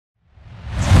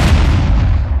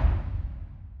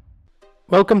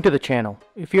Welcome to the channel.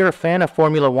 If you're a fan of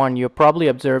Formula 1, you've probably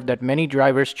observed that many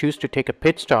drivers choose to take a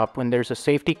pit stop when there's a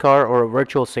safety car or a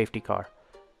virtual safety car.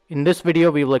 In this video,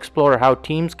 we will explore how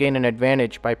teams gain an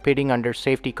advantage by pitting under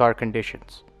safety car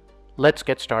conditions. Let's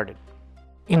get started.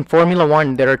 In Formula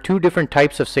 1, there are two different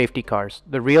types of safety cars,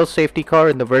 the real safety car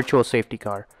and the virtual safety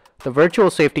car. The virtual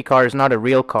safety car is not a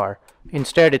real car.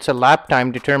 Instead, it's a lap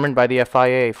time determined by the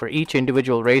FIA for each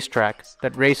individual racetrack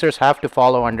that racers have to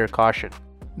follow under caution.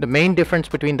 The main difference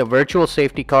between the virtual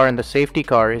safety car and the safety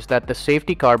car is that the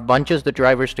safety car bunches the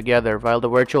drivers together while the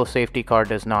virtual safety car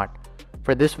does not.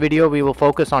 For this video, we will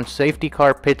focus on safety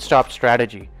car pit stop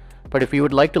strategy. But if you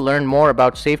would like to learn more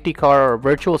about safety car or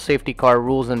virtual safety car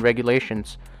rules and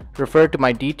regulations, refer to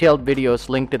my detailed videos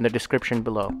linked in the description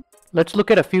below. Let's look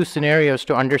at a few scenarios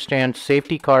to understand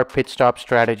safety car pit stop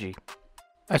strategy.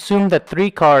 Assume that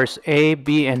three cars A,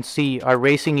 B, and C are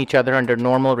racing each other under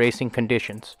normal racing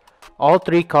conditions. All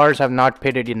three cars have not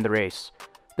pitted in the race.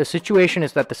 The situation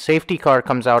is that the safety car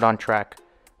comes out on track.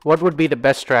 What would be the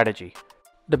best strategy?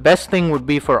 The best thing would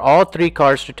be for all three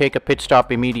cars to take a pit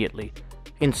stop immediately.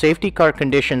 In safety car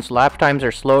conditions, lap times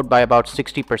are slowed by about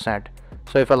 60%.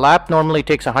 So if a lap normally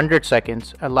takes 100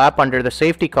 seconds, a lap under the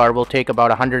safety car will take about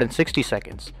 160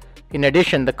 seconds. In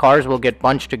addition, the cars will get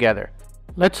bunched together.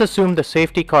 Let's assume the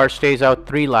safety car stays out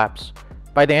 3 laps.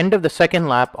 By the end of the second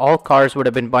lap, all cars would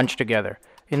have been bunched together.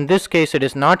 In this case, it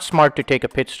is not smart to take a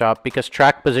pit stop because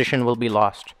track position will be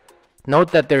lost.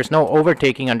 Note that there is no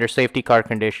overtaking under safety car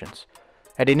conditions.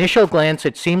 At initial glance,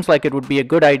 it seems like it would be a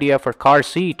good idea for car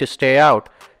C to stay out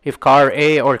if car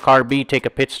A or car B take a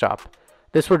pit stop.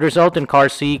 This would result in car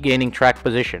C gaining track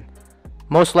position.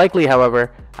 Most likely,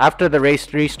 however, after the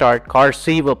race restart, car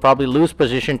C will probably lose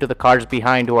position to the cars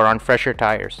behind who are on fresher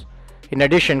tires. In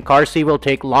addition, car C will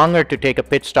take longer to take a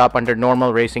pit stop under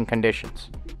normal racing conditions.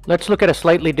 Let's look at a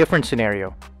slightly different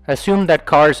scenario. Assume that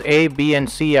cars A, B, and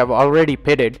C have already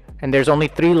pitted and there's only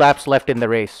 3 laps left in the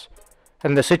race.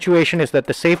 And the situation is that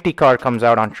the safety car comes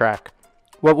out on track.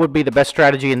 What would be the best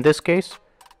strategy in this case?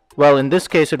 Well, in this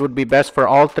case it would be best for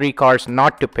all 3 cars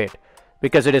not to pit,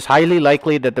 because it is highly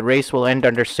likely that the race will end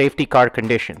under safety car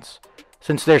conditions.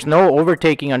 Since there's no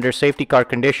overtaking under safety car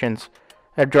conditions,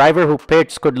 a driver who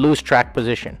pits could lose track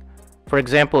position. For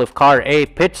example, if car A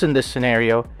pits in this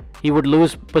scenario, he would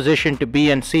lose position to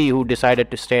B and C who decided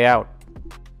to stay out.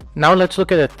 Now let's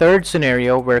look at a third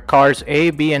scenario where cars A,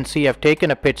 B, and C have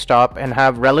taken a pit stop and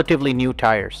have relatively new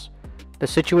tires. The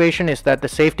situation is that the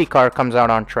safety car comes out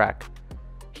on track.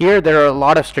 Here there are a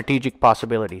lot of strategic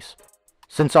possibilities.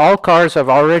 Since all cars have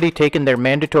already taken their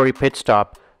mandatory pit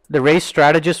stop, the race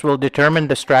strategist will determine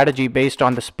the strategy based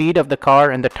on the speed of the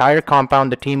car and the tire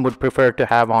compound the team would prefer to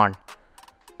have on.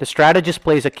 The strategist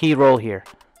plays a key role here.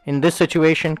 In this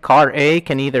situation, car A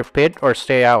can either pit or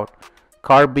stay out.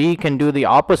 Car B can do the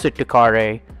opposite to car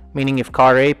A, meaning if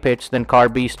car A pits, then car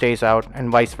B stays out,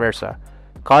 and vice versa.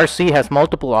 Car C has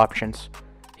multiple options.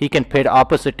 He can pit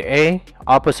opposite to A,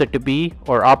 opposite to B,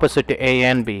 or opposite to A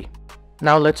and B.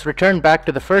 Now let's return back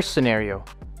to the first scenario.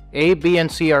 A, B,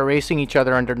 and C are racing each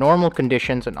other under normal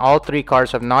conditions and all 3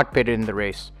 cars have not pitted in the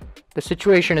race. The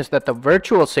situation is that the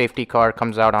virtual safety car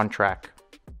comes out on track.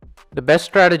 The best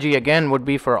strategy again would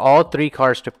be for all 3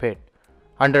 cars to pit.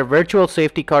 Under virtual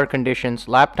safety car conditions,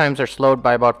 lap times are slowed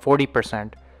by about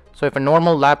 40%. So if a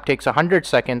normal lap takes 100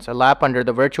 seconds, a lap under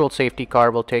the virtual safety car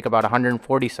will take about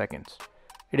 140 seconds.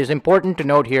 It is important to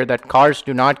note here that cars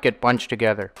do not get bunched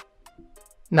together.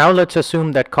 Now let's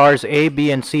assume that cars A, B,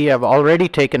 and C have already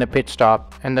taken a pit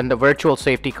stop and then the virtual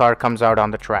safety car comes out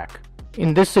on the track.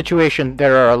 In this situation,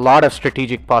 there are a lot of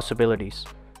strategic possibilities.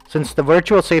 Since the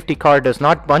virtual safety car does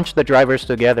not bunch the drivers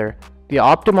together, the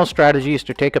optimal strategy is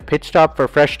to take a pit stop for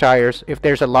fresh tires if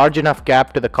there's a large enough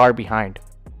gap to the car behind.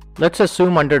 Let's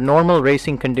assume under normal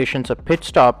racing conditions a pit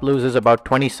stop loses about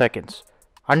 20 seconds.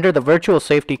 Under the virtual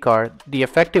safety car, the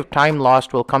effective time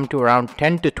lost will come to around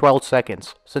 10 to 12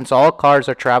 seconds, since all cars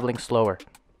are traveling slower.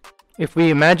 If we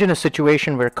imagine a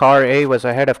situation where car A was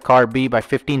ahead of car B by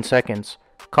 15 seconds,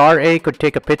 car A could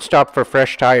take a pit stop for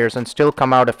fresh tires and still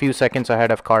come out a few seconds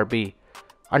ahead of car B.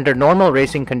 Under normal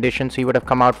racing conditions, he would have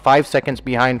come out 5 seconds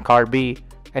behind car B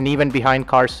and even behind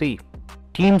car C.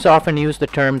 Teams often use the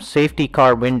term safety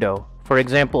car window. For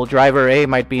example, driver A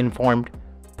might be informed,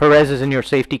 "Perez is in your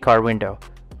safety car window."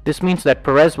 This means that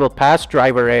Perez will pass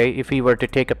driver A if he were to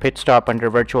take a pit stop under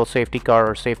virtual safety car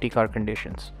or safety car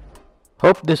conditions.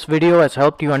 Hope this video has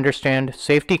helped you understand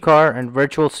safety car and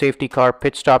virtual safety car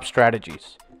pit stop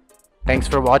strategies. Thanks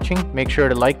for watching. Make sure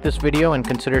to like this video and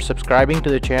consider subscribing to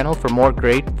the channel for more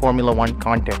great Formula 1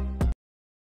 content.